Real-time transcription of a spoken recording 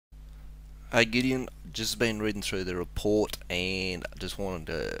Hey Gideon, just been reading through the report and just wanted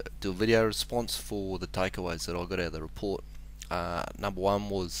to do a video response for the takeaways that I got out of the report. Number one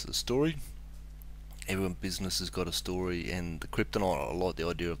was a story. Every business has got a story, and the kryptonite, I like the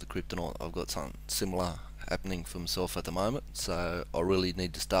idea of the kryptonite. I've got something similar happening for myself at the moment, so I really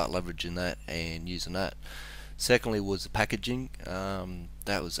need to start leveraging that and using that. Secondly was the packaging.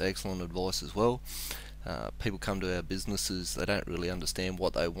 That was excellent advice as well. People come to our businesses, they don't really understand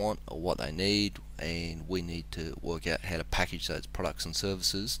what they want or what they need, and we need to work out how to package those products and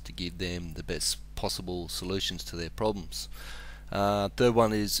services to give them the best possible solutions to their problems. Third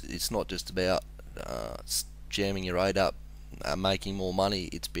one is it's not just about jamming your rate up, making more money.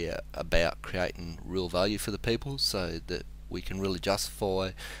 It's about creating real value for the people so that we can really justify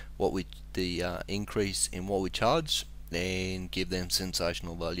the increase in what we charge and give them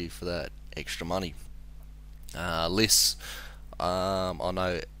sensational value for that extra money. Lists, I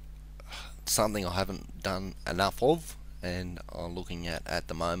know something I haven't done enough of, and I'm looking at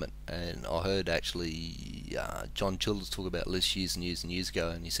the moment. And I heard actually John Childers talk about lists years and years and years ago,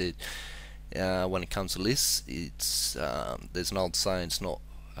 and he said when it comes to lists, it's there's an old saying, it's not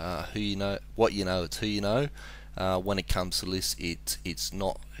who you know, what you know, it's who you know. When it comes to lists, it's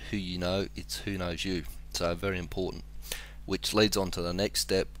not who you know, it's who knows you. So very important. Which leads on to the next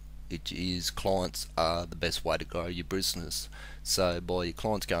step, which is clients are the best way to grow your business. So by your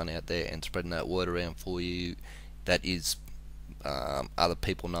clients going out there and spreading that word around for you, that is other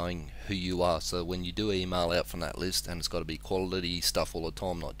people knowing who you are. So when you do email out from that list, and it's got to be quality stuff all the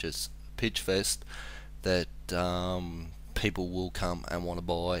time, not just pitch fest, that people will come and want to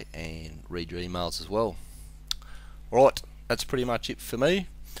buy and read your emails as well. Right, that's pretty much it for me.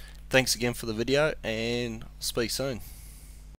 Thanks again for the video, and speak soon.